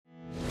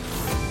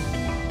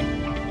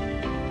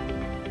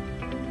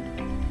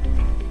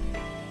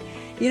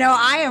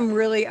I am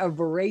really a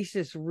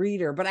voracious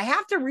reader, but I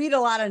have to read a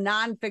lot of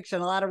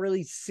nonfiction, a lot of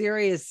really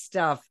serious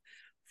stuff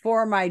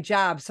for my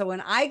job. So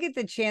when I get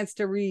the chance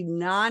to read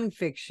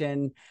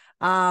nonfiction,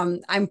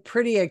 I'm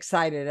pretty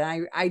excited.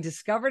 I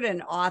discovered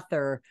an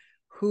author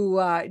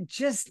who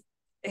just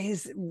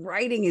his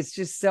writing is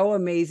just so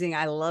amazing.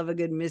 I love a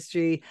good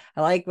mystery.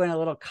 I like when a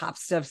little cop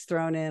stuff's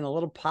thrown in, a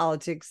little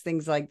politics,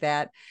 things like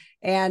that.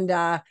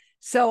 And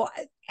so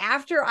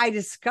after I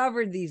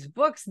discovered these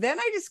books, then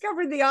I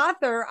discovered the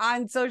author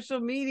on social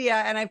media,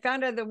 and I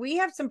found out that we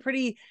have some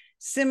pretty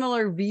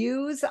similar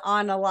views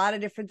on a lot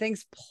of different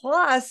things.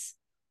 Plus,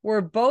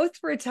 we're both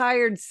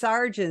retired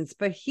sergeants,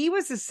 but he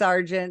was a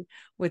sergeant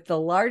with the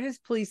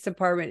largest police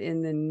department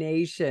in the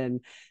nation.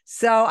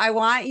 So I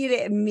want you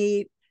to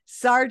meet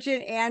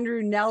Sergeant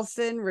Andrew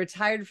Nelson,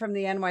 retired from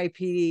the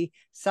NYPD.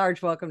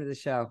 Sarge, welcome to the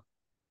show.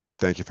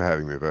 Thank you for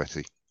having me,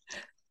 Betsy.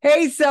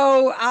 Hey,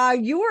 so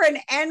you were an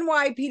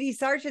NYPD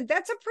sergeant.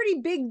 That's a pretty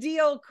big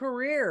deal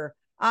career.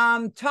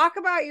 Talk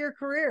about your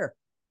career.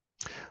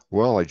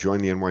 Well, I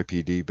joined the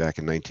NYPD back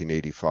in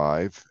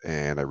 1985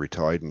 and I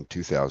retired in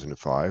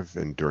 2005.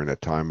 And during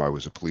that time, I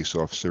was a police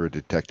officer, a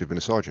detective, and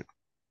a sergeant.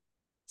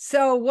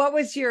 So what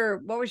was your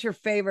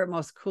favorite,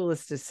 most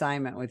coolest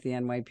assignment with the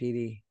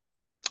NYPD?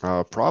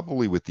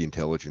 Probably with the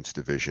intelligence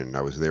division.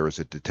 I was there as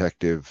a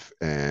detective,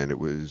 and it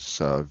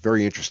was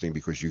very interesting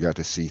because you got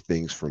to see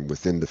things from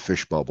within the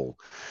fish bubble.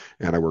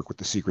 And I worked with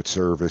the Secret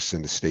Service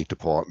and the State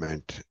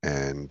Department.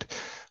 And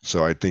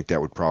so I think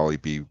that would probably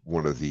be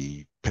one of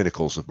the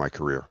pinnacles of my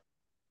career.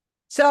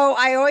 So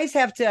I always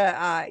have to,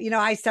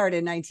 I started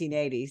in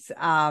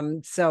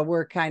 1980s. So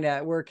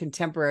we're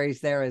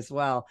contemporaries there as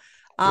well.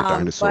 We're Um, but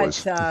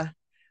dinosaurs. uh,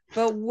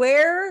 but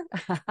where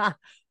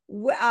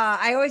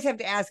I always have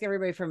to ask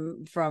everybody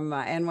from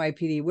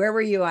NYPD, where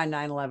were you on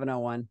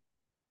 9/11/01?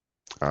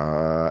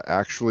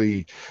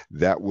 Actually,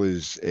 that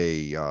was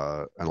a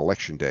an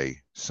election day.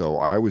 So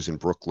I was in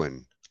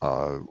Brooklyn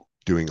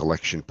doing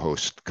election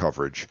post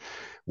coverage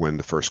when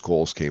the first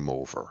calls came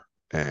over.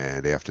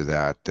 And after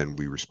that, then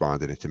we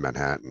responded into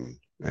Manhattan.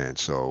 And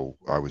so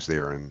I was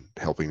there and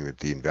helping with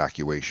the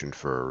evacuation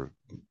for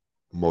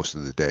most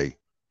of the day.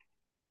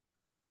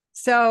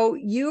 So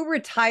you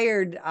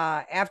retired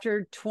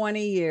after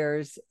 20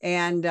 years,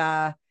 and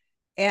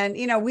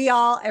we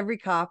all, every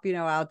cop,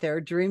 out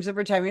there dreams of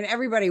retirement.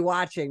 Everybody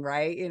watching,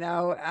 right?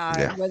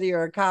 Yeah. Whether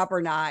you're a cop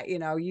or not,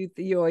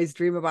 you always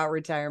dream about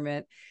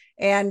retirement.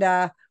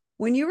 And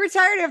when you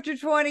retired after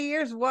 20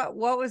 years, what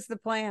was the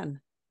plan?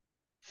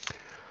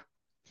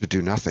 To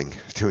do nothing,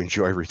 to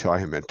enjoy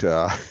retirement.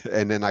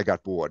 And then I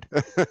got bored.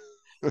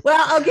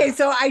 Well, okay,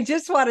 so I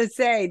just want to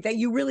say that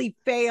you really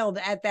failed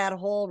at that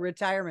whole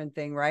retirement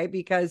thing, right?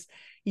 Because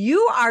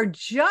you are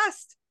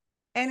just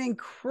an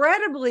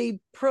incredibly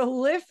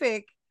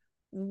prolific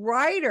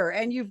writer,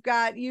 and you've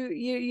got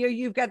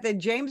the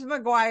James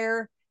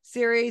McGuire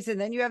series, and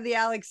then you have the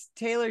Alex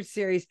Taylor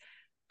series.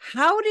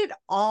 How did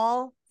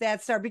all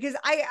that start? Because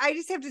I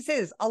just have to say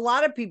this: a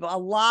lot of people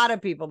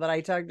that I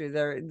talk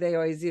to, they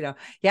always, yeah,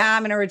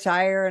 I'm going to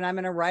retire and I'm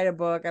going to write a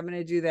book. I'm going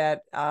to do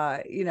that.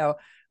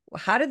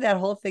 How did that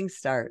whole thing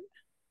start?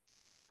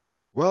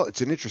 Well,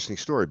 it's an interesting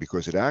story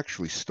because it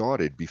actually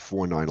started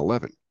before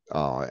 9/11.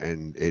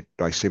 And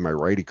I say my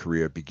writing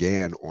career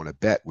began on a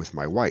bet with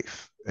my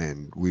wife.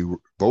 And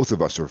both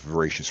of us are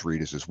voracious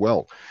readers as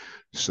well.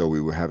 So we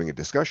were having a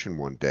discussion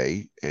one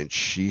day, and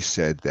she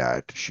said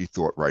that she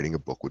thought writing a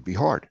book would be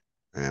hard.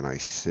 And I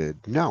said,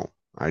 no,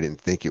 I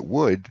didn't think it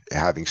would,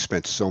 having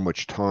spent so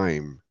much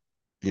time,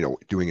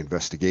 doing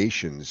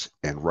investigations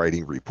and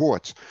writing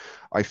reports.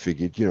 I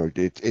figured,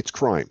 it's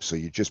crime. So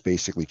you're just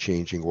basically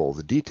changing all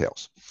the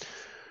details.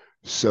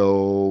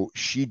 So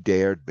she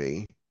dared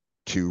me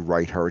to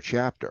write her a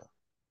chapter,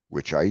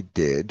 which I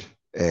did.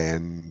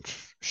 And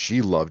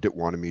she loved it,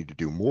 wanted me to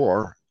do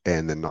more.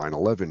 And then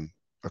 9/11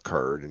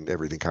 occurred and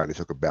everything kind of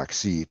took a back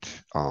seat.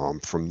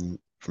 From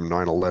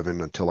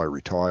 9/11 until I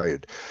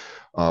retired,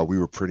 we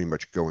were pretty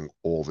much going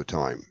all the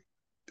time.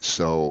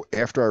 So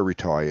after I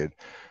retired,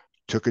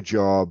 took a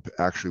job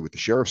actually with the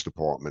sheriff's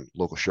department,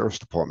 local sheriff's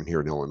department here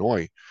in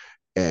Illinois,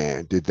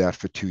 and did that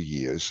for 2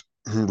 years.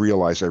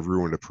 Realized I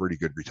ruined a pretty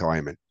good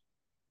retirement.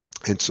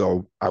 And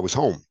so I was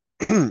home.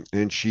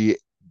 And she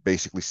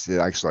basically said,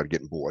 I started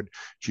getting bored.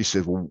 She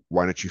said, well,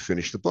 why don't you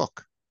finish the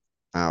book?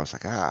 I was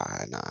like,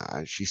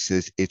 nah. She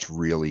says, it's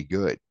really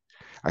good.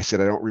 I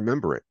said, I don't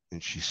remember it.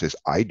 And she says,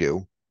 I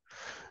do.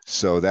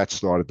 So that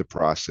started the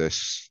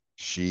process.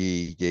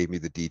 She gave me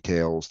the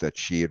details that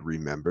she had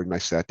remembered. And I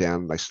sat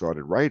down and I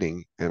started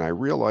writing. And I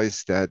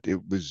realized that it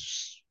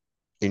was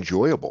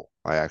enjoyable.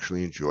 I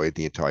actually enjoyed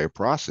the entire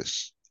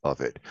process of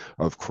it,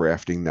 of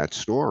crafting that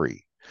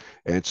story.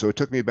 And so it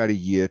took me about a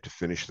year to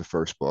finish the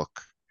first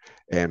book.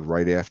 And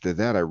right after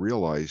that, I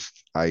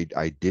realized I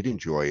did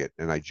enjoy it,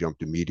 and I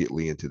jumped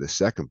immediately into the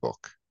second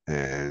book.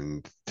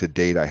 And to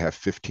date, I have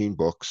 15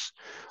 books,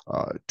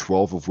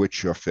 12 of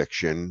which are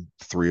fiction,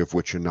 three of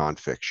which are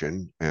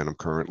nonfiction. And I'm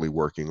currently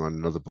working on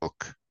another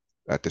book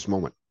at this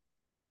moment.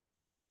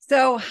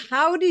 So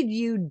how did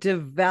you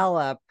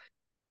develop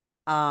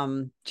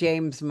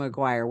James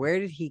McGuire? Where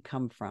did he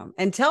come from?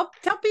 And tell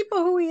people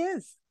who he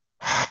is.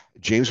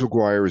 James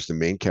McGuire is the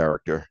main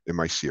character in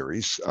my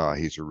series.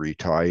 He's a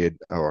retired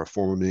or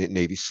former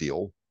Navy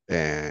SEAL,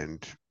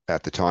 and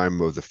at the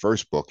time of the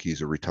first book,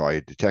 he's a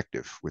retired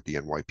detective with the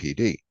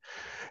NYPD.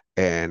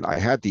 And I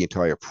had the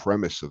entire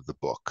premise of the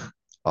book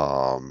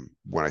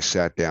when I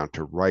sat down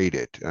to write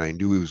it, and I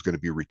knew he was going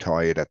to be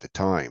retired at the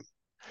time.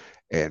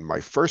 And my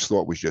first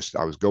thought was just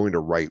I was going to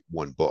write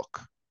one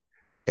book.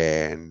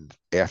 And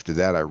after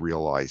that, I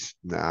realized,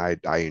 nah,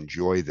 I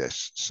enjoy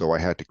this. So I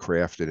had to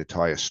craft an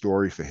entire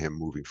story for him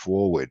moving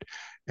forward.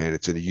 And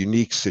it's a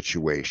unique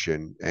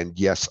situation. And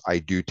yes, I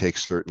do take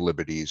certain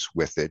liberties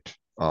with it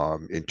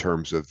in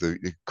terms of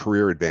the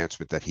career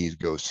advancement that he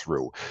goes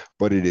through,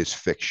 but it is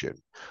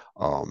fiction.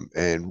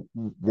 And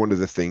one of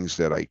the things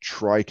that I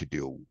try to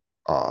do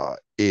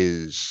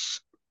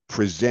is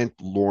present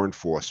law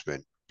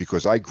enforcement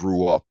because I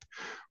grew up,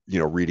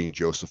 reading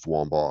Joseph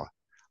Wambaugh.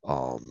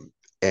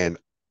 And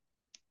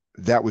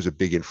that was a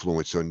big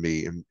influence on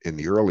me in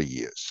the early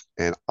years.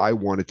 And I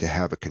wanted to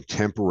have a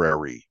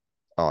contemporary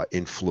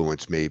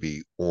influence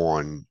maybe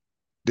on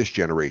this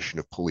generation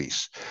of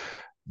police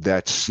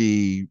that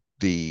see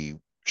the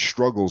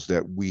struggles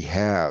that we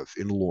have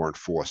in law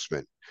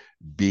enforcement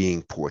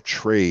being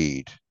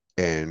portrayed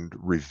and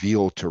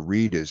revealed to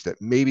readers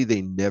that maybe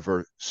they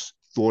never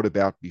thought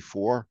about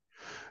before.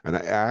 And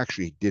I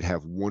actually did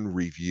have one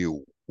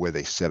review where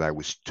they said I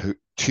was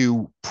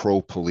too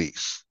pro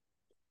police.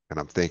 And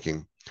I'm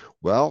thinking,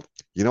 well,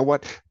 you know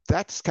what?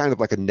 That's kind of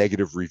like a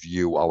negative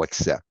review I'll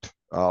accept.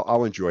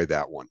 I'll enjoy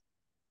that one.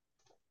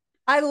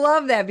 I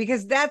love that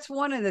because that's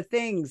one of the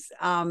things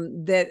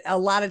that a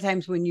lot of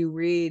times when you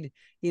read,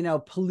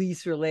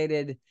 police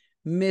related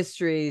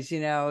mysteries,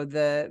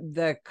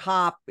 the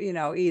cop,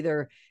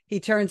 either he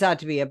turns out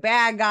to be a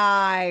bad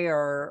guy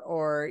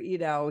or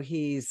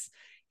he's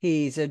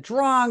a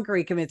drunk or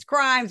he commits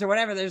crimes or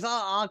whatever. There's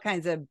all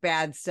kinds of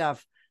bad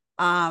stuff.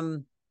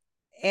 And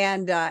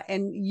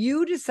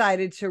you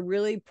decided to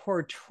really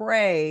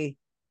portray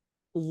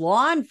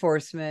law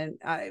enforcement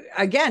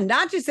again,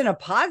 not just in a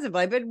positive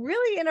light, but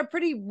really in a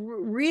pretty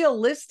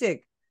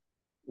realistic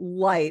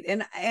light.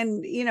 And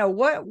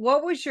what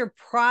was your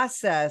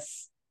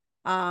process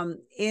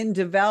in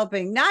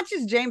developing not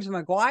just James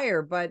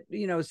McGuire, but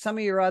some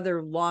of your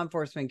other law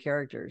enforcement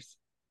characters?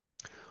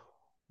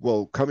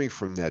 Well, coming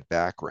from that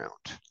background,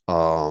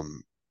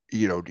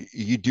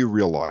 you do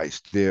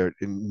realize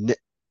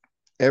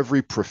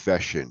every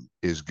profession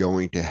is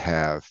going to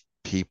have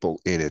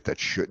people in it that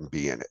shouldn't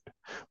be in it.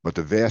 But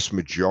the vast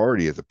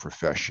majority of the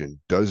profession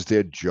does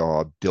their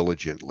job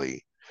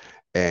diligently,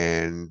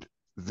 and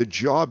the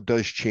job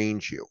does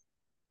change you.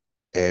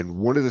 And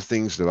one of the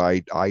things that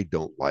I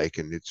don't like,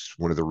 and it's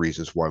one of the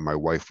reasons why my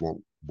wife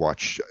won't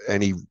watch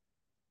any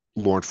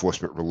law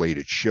enforcement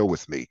related show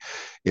with me,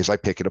 is I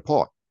pick it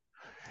apart.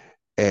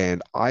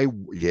 And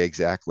yeah,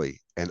 exactly.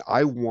 And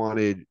I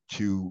wanted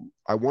to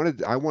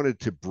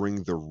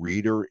bring the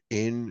reader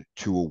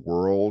into a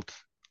world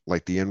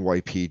like the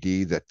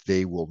NYPD that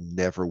they will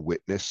never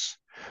witness.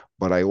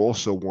 But I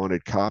also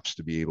wanted cops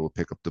to be able to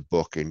pick up the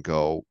book and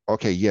go,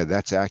 okay, yeah,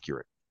 that's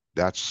accurate.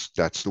 That's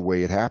the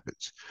way it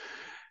happens.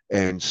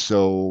 And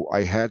so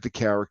I had the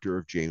character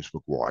of James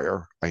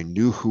McGuire. I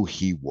knew who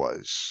he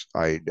was.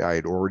 I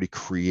had already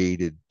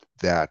created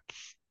that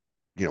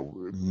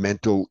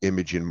mental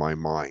image in my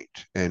mind.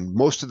 And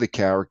most of the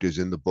characters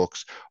in the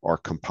books are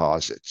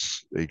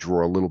composites. They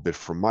draw a little bit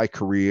from my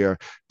career,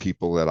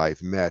 people that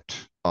I've met.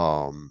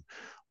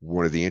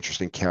 One of the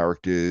interesting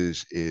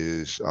characters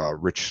is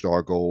Rich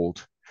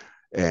Stargold,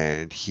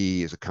 and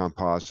he is a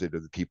composite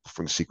of the people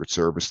from the Secret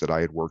Service that I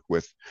had worked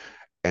with.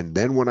 And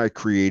then when I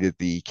created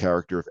the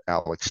character of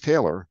Alex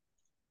Taylor,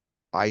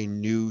 I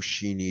knew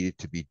she needed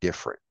to be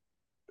different.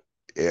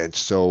 And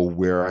so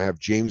where I have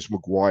James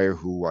McGuire,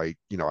 who I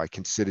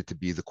consider to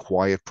be the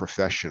quiet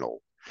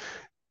professional,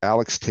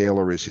 Alex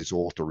Taylor is his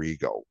alter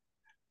ego.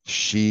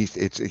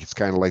 It's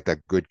kind of like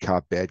that good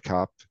cop, bad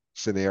cop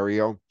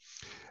scenario.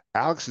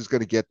 Alex is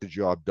going to get the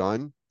job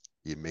done.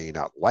 You may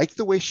not like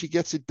the way she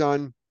gets it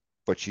done,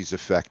 but she's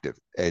effective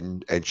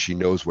and she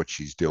knows what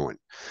she's doing.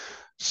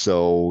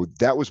 So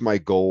that was my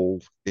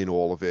goal in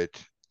all of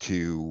it,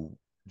 to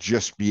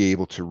just be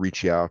able to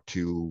reach out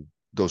to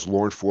those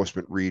law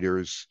enforcement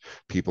readers,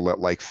 people that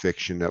like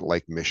fiction, that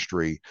like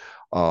mystery,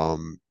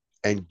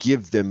 and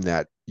give them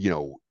that,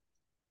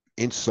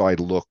 inside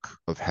look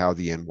of how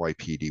the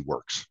NYPD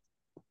works.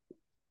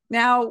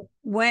 Now,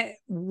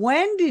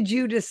 when did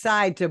you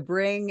decide to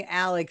bring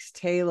Alex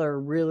Taylor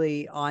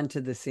really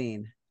onto the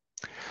scene?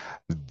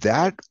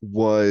 That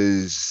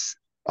was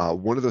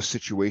one of those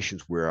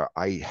situations where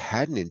I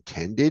hadn't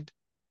intended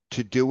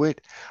to do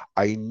it.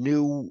 I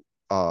knew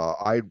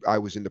I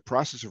was in the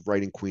process of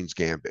writing Queen's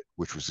Gambit,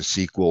 which was a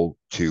sequel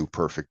to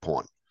Perfect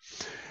Pawn.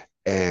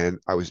 And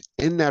I was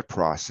in that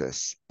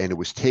process, and it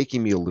was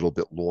taking me a little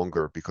bit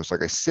longer because,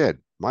 like I said,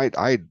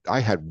 I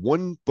had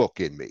one book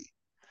in me,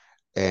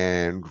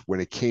 and when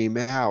it came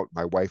out,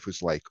 my wife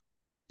was like,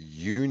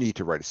 "You need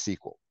to write a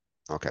sequel."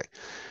 Okay,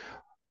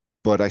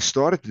 But I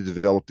started to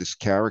develop this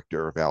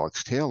character of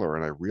Alex Taylor,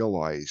 and I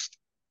realized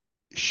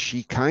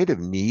she kind of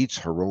needs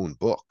her own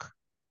book.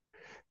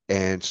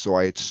 And so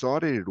I had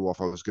started it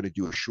off, I was going to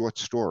do a short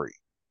story,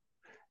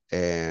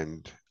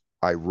 and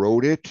I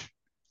wrote it.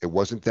 It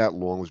wasn't that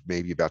long, it was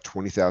maybe about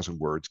 20,000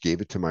 words,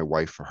 gave it to my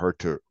wife for her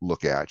to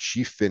look at.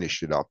 She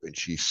finished it up and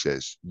she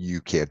says,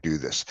 "You can't do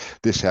this.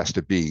 This has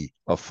to be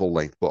a full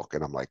length book."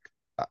 And I'm like,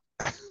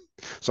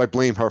 so I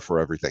blame her for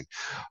everything.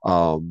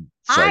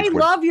 So I I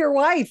went, love your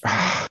wife.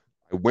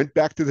 I went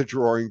back to the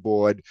drawing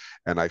board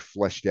and I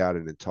fleshed out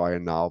an entire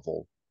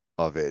novel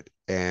of it.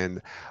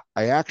 And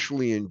I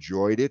actually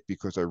enjoyed it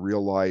because I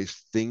realized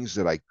things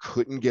that I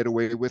couldn't get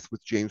away with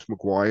James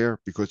McGuire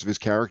because of his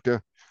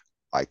character,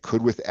 I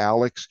could with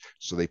Alex.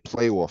 So they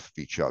play off of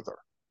each other.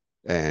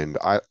 And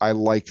I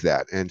like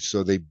that. And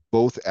so they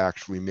both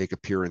actually make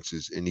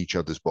appearances in each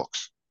other's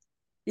books.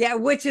 Yeah,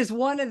 which is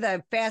one of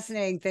the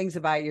fascinating things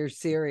about your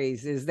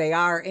series is they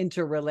are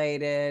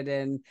interrelated,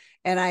 and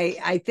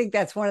I think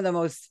that's one of the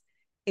most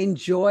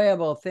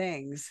enjoyable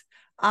things.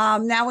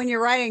 Now when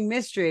you're writing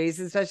mysteries,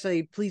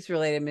 especially police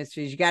related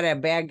mysteries, you got to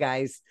have bad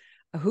guys.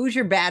 Who's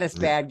your baddest Yeah,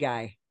 bad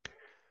guy?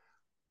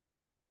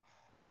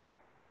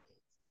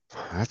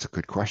 that's a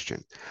good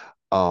question.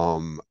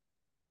 Um,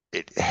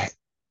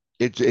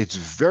 it it's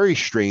very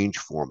strange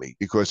for me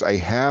because I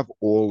have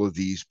all of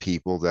these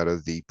people that are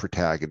the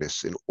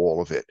protagonists in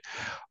all of it.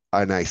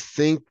 And I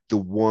think the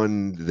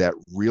one that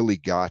really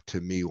got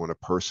to me on a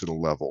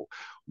personal level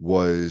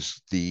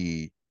was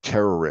the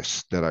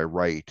terrorist that I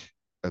write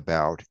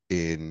about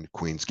in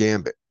Queen's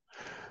Gambit.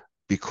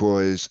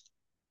 Because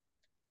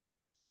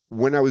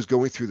when I was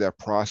going through that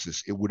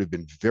process, it would have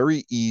been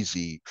very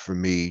easy for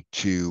me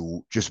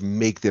to just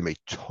make them a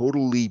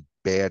totally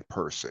bad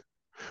person,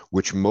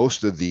 which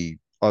most of the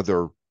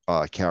other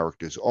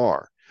characters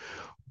are.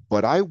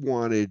 But I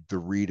wanted the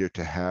reader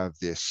to have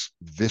this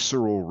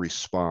visceral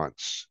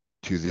response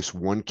to this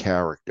one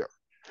character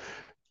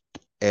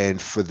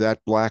and for that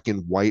black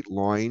and white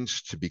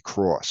lines to be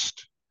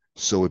crossed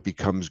so it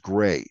becomes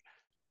gray.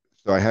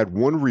 So I had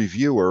one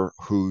reviewer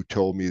who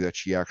told me that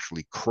she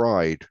actually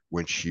cried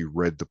when she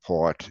read the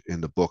part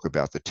in the book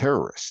about the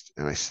terrorist,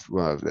 and I said,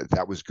 "Well,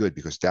 that was good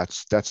because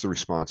that's the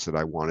response that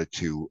I wanted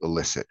to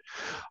elicit."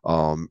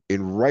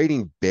 In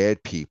writing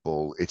bad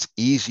people, it's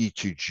easy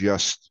to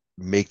just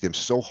make them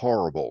so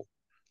horrible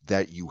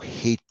that you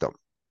hate them.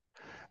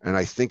 And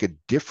I think a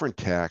different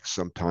tack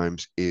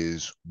sometimes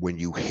is when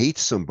you hate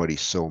somebody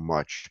so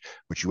much,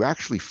 but you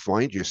actually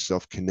find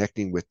yourself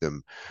connecting with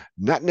them,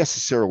 not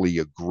necessarily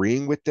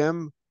agreeing with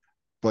them,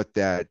 but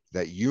that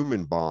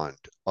human bond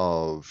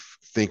of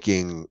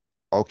thinking,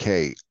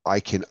 okay, I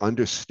can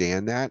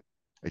understand that.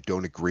 I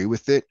don't agree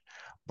with it,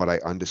 but I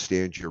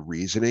understand your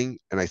reasoning.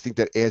 And I think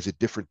that adds a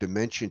different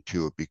dimension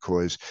to it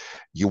because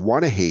you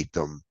want to hate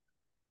them,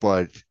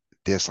 but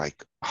there's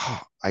like,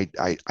 oh, I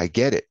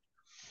get it.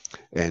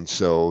 And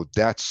so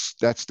that's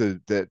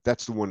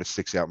the one that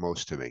sticks out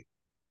most to me.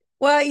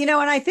 Well, you know,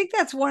 and I think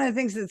that's one of the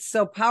things that's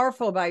so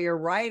powerful about your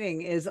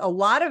writing is a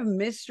lot of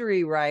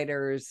mystery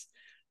writers,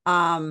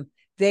 um,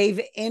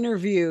 they've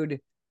interviewed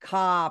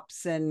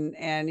cops and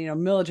you know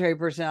military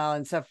personnel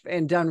and stuff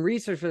and done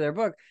research for their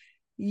book.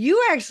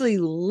 You actually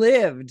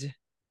lived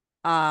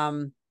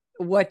um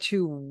what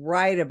you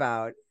write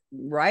about,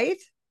 right?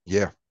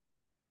 Yeah,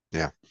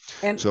 yeah.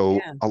 And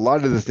So yeah. a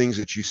lot of the things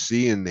that you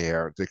see in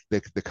there,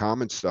 the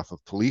common stuff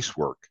of police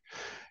work,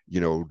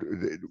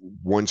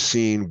 one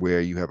scene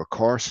where you have a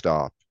car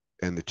stop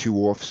and the two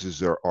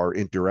officers are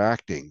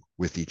interacting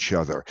with each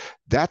other.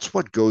 That's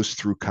what goes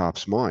through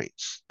cops'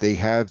 minds. They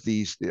have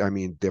these, I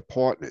mean, they're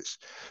partners.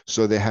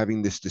 So they're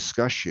having this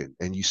discussion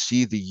and you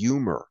see the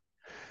humor,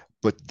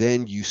 but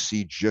then you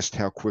see just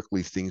how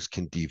quickly things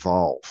can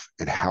devolve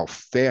and how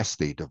fast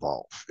they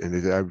devolve.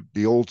 And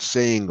the old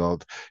saying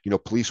of,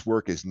 police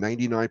work is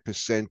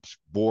 99%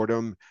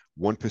 boredom,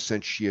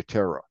 1% sheer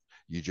terror.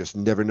 You just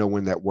never know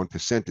when that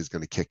 1% is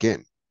going to kick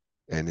in.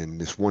 And in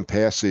this one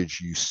passage,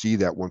 you see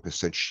that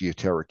 1% sheer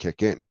terror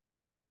kick in.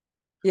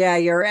 Yeah,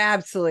 you're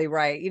absolutely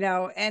right. You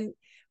know, and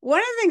one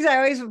of the things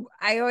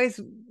I always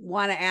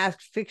want to ask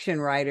fiction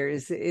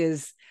writers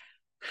is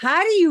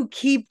how do you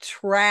keep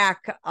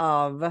track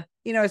of,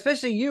 you know,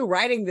 especially you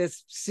writing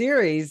this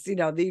series, you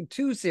know, the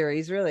two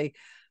series really.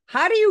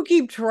 How do you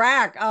keep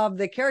track of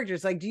the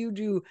characters? Like, do you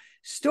do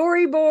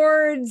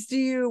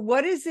storyboards?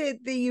 What is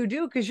it that you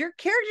do? Because your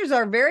characters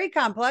are very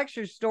complex,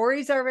 your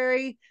stories are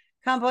very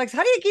complex.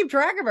 How do you keep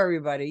track of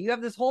everybody? You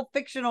have this whole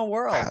fictional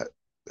world.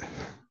 Uh,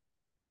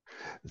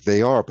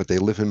 They are, but they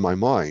live in my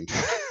mind.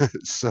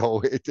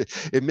 So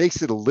it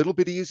makes it a little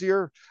bit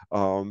easier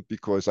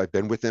because I've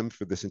been with them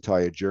for this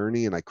entire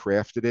journey and I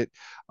crafted it.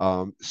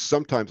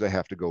 Sometimes I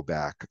have to go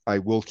back. I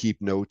will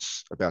keep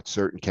notes about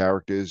certain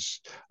characters,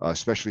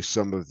 especially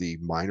some of the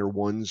minor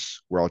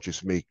ones where I'll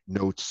just make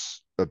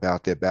notes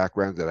about their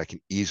background that I can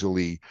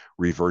easily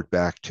revert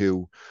back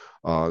to.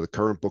 The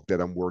current book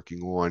that I'm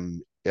working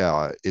on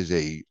is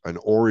an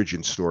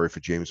origin story for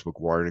James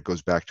McGuire, and it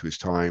goes back to his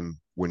time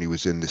when he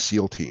was in the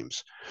SEAL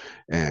teams.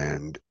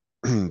 And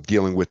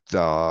dealing with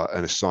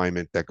an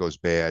assignment that goes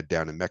bad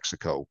down in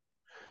Mexico.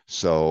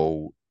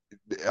 So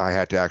I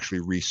had to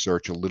actually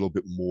research a little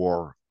bit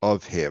more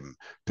of him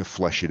to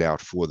flesh it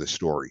out for the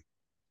story.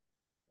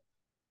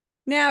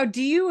 Now,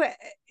 do you,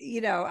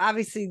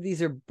 obviously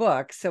these are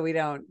books, so we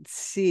don't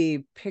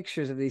see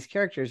pictures of these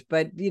characters,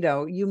 but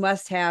you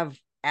must have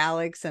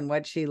Alex and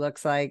what she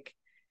looks like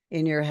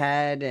in your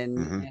head, and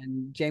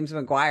Mm-hmm. James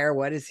McGuire,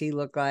 what does he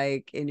look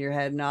like in your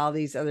head, and all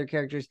these other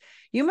characters.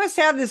 You must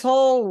have this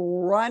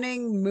whole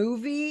running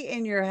movie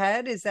in your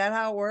head. Is that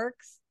how it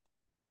works?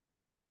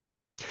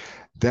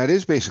 That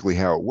is basically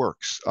how it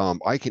works.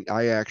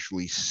 I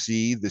actually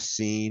see the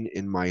scene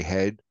in my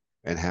head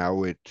and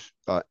how it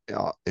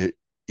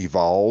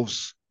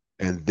evolves,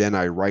 and then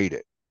I write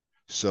it.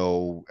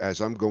 So as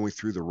I'm going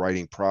through the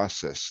writing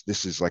process,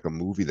 this is like a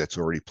movie that's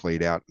already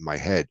played out in my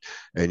head.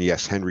 And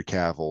yes, Henry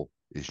Cavill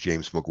is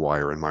James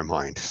McGuire in my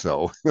mind.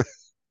 So,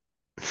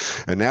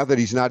 and now that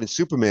he's not in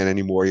Superman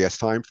anymore, he has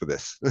time for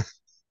this.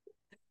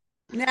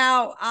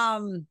 Now,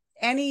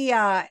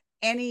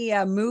 any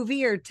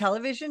movie or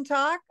television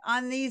talk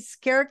on these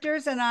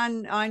characters and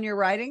on your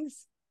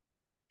writings?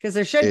 Because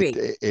there should It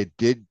be. it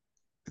did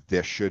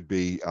there should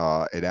be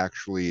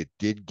it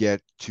did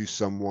get to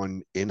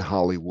someone in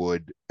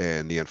Hollywood,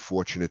 and the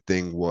unfortunate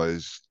thing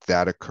was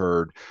that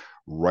occurred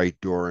right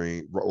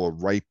during or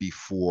right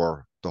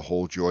before the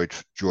whole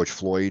George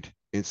Floyd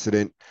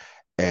incident.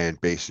 And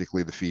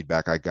basically the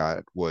feedback I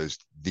got was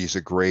these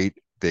are great,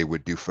 they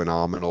would do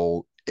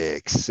phenomenal,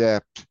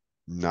 except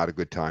not a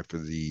good time for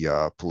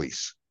the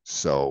police.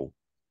 So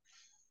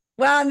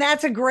Well, and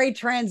that's a great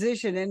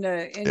transition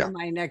into yeah.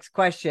 my next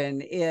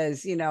question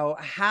is,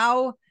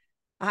 how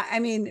I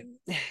mean,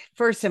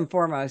 first and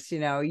foremost,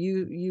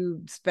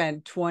 you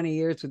spent 20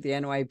 years with the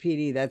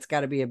NYPD. That's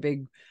got to be a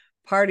big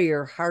part of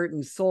your heart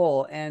and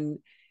soul. And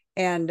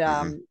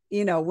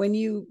Mm-hmm. when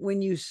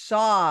you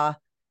saw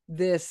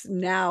this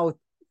now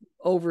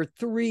over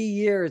 3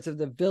 years of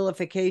the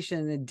vilification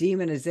and the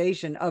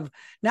demonization of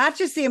not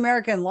just the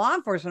American law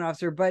enforcement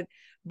officer, but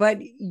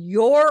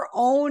your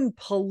own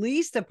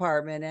police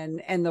department,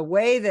 and the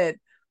way that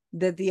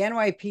the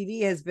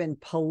NYPD has been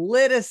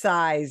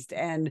politicized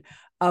and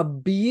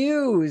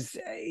abused.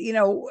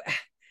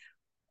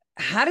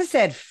 How does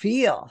that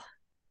feel?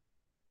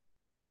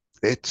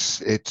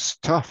 It's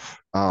tough.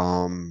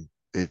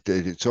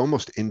 It's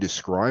almost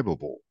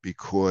indescribable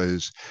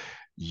because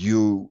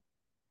you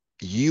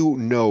you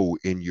know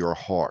in your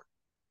heart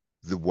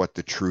what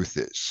the truth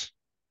is,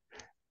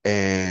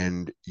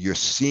 and you're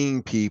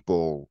seeing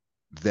people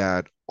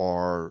that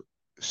are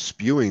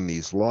spewing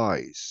these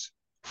lies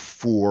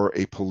for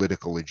a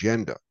political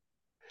agenda,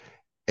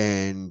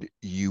 and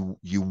you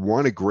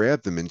want to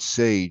grab them and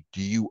say,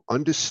 do you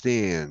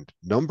understand,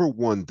 number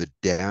one, the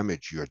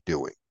damage you're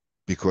doing?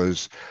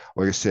 Because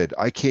like I said,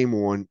 I came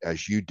on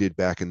as you did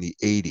back in the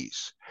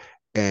 80s,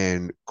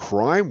 and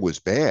crime was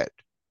bad,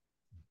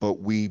 but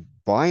we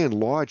by and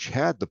large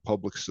had the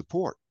public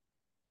support.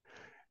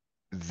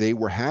 They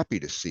were happy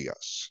to see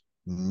us.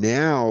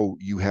 Now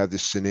you have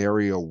this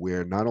scenario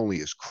where not only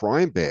is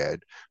crime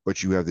bad,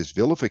 but you have this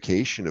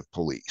vilification of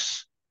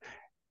police.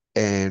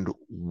 And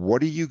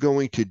what are you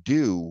going to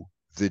do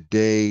the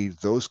day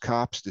those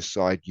cops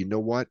decide, you know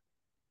what,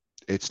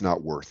 it's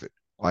not worth it?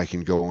 I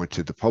can go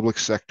into the public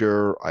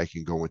sector, I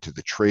can go into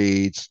the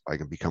trades, I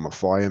can become a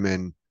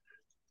fireman.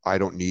 I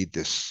don't need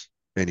this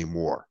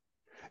anymore.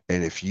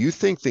 And if you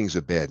think things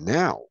are bad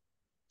now,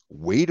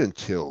 wait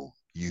until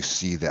you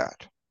see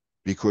that,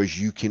 because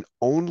you can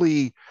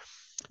only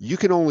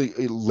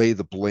lay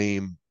the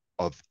blame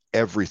of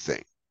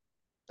everything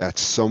at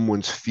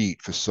someone's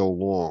feet for so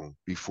long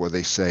before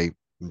they say,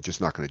 I'm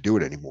just not going to do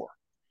it anymore.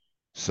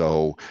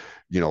 So,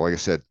 like I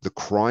said, the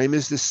crime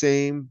is the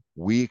same.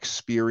 We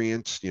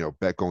experience,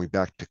 going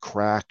back to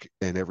crack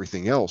and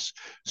everything else.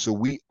 So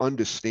we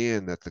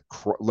understand that the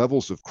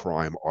levels of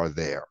crime are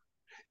there.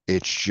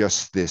 It's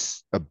just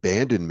this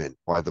abandonment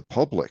by the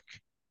public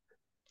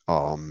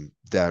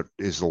that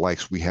is the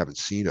likes we haven't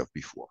seen of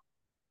before.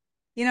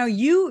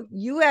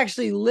 You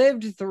actually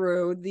lived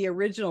through the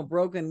original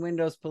broken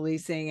windows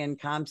policing and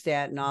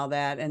Comstat and all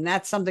that, and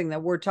that's something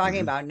that we're talking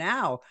Mm-hmm. about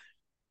now.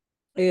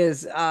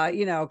 Is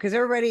because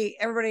everybody,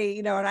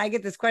 and I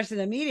get this question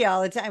in the media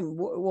all the time.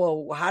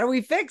 Well, how do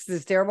we fix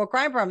this terrible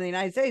crime problem in the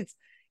United States?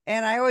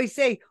 And I always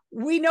say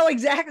we know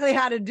exactly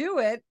how to do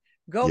it.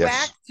 Go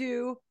back Yes.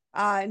 to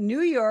New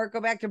York,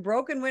 go back to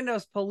broken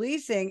windows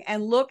policing,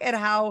 and look at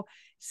how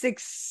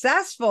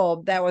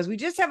successful that was. We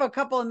just have a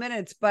couple of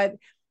minutes, but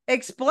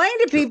explain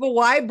to Sure. people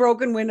why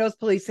broken windows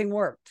policing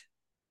worked.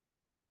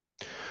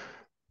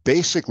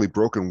 Basically,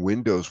 broken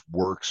windows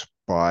works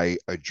by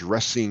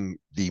addressing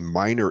the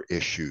minor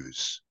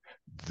issues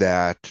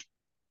that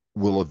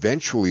will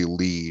eventually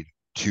lead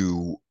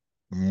to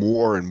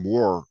more and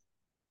more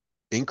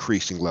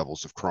increasing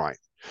levels of crime.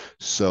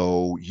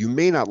 So you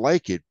may not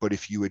like it, but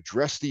if you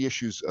address the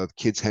issues of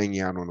kids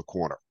hanging out on the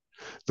corner,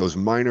 those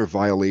minor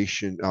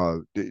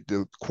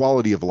the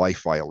quality of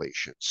life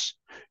violations,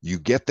 you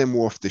get them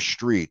off the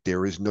street,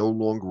 there is no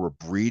longer a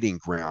breeding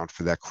ground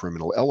for that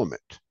criminal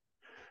element.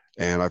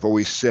 And I've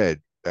always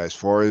said, as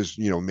far as,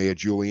 Mayor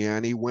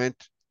Giuliani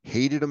went,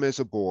 hated him as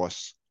a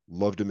boss,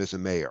 loved him as a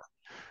mayor,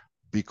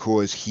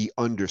 because he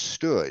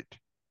understood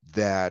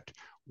that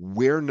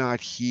we're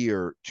not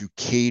here to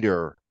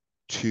cater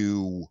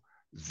to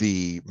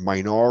the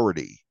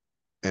minority.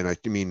 And I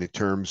mean, in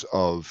terms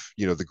of,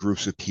 the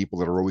groups of people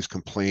that are always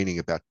complaining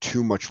about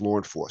too much law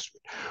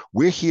enforcement,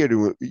 we're here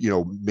to,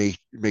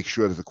 make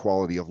sure that the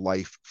quality of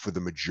life for the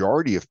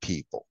majority of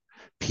people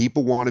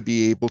want to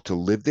be able to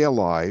live their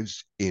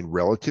lives in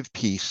relative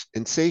peace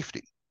and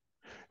safety.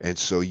 And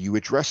so you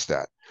address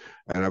that.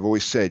 And I've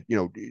always said,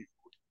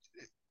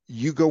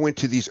 you go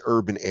into these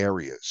urban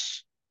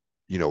areas,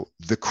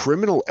 the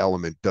criminal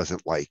element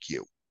doesn't like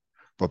you,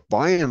 but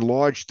by and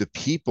large, the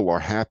people are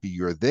happy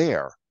you're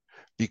there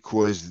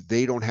because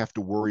they don't have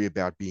to worry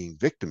about being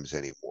victims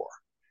anymore.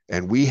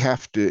 And we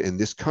have to, in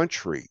this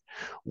country,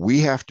 we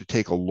have to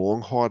take a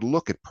long, hard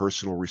look at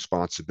personal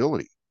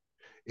responsibility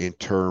in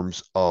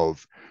terms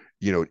of,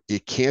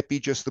 it can't be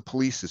just the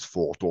police's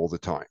fault all the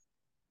time.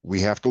 We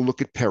have to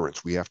look at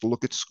parents. We have to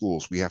look at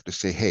schools. We have to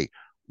say, hey,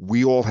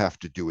 we all have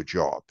to do a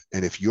job.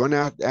 And if you're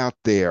not out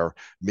there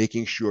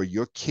making sure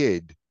your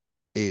kid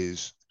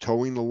is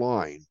towing the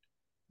line,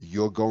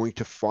 you're going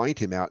to find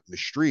him out in the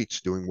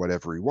streets doing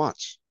whatever he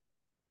wants.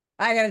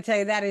 I got to tell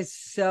you, that is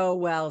so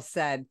well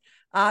said.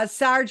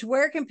 Sarge,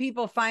 where can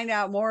people find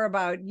out more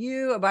about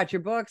you, about your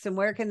books, and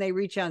where can they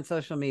reach you on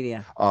social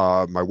media?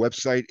 My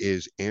website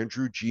is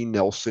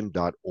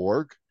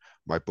andrewgnelson.org.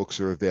 My books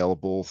are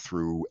available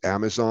through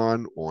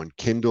Amazon on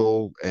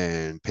Kindle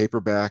and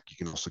paperback. You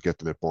can also get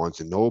them at Barnes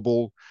and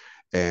Noble.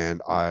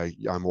 And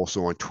I'm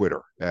also on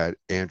Twitter at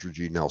Andrew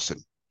G.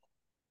 Nelson.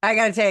 I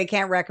got to tell you, I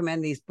can't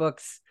recommend these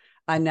books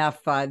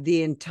enough.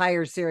 The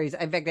entire series.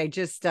 In fact, I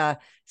just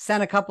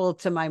sent a couple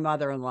to my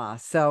mother-in-law.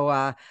 So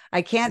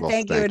I can't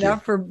thank you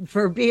enough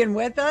for being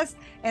with us.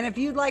 And if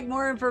you'd like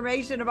more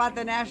information about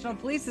the National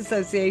Police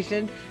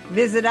Association,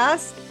 visit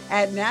us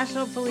at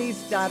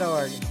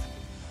nationalpolice.org.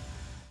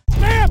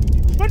 Ma'am,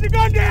 put the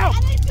gun down!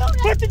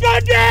 Put the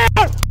gun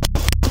down!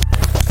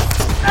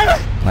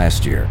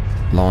 Last year,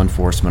 law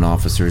enforcement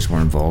officers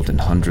were involved in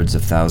hundreds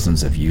of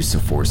thousands of use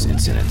of force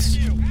incidents.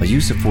 A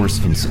use of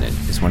force incident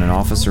is when an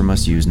officer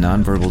must use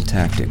nonverbal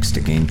tactics to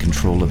gain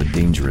control of a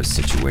dangerous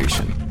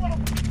situation.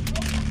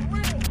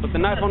 Put the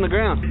knife on the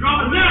ground.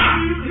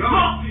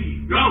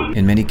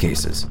 In many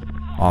cases,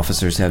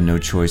 officers have no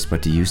choice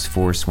but to use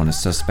force when a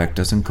suspect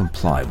doesn't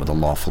comply with a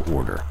lawful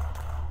order.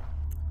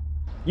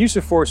 Use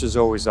of force is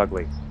always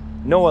ugly.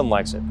 No one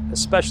likes it,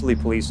 especially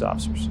police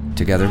officers.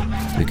 Together,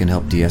 we can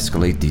help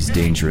de-escalate these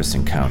dangerous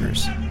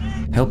encounters.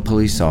 Help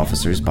police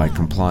officers by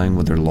complying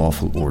with their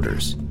lawful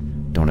orders.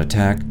 Don't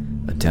attack,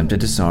 attempt to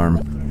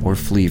disarm, or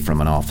flee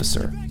from an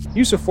officer.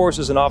 Use of force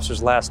is an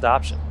officer's last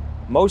option.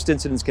 Most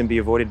incidents can be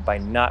avoided by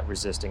not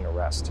resisting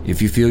arrest.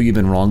 If you feel you've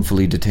been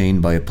wrongfully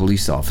detained by a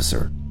police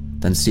officer,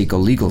 then seek a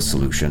legal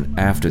solution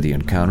after the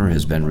encounter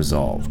has been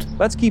resolved.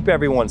 Let's keep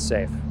everyone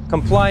safe.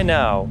 Comply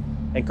now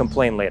and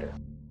complain later.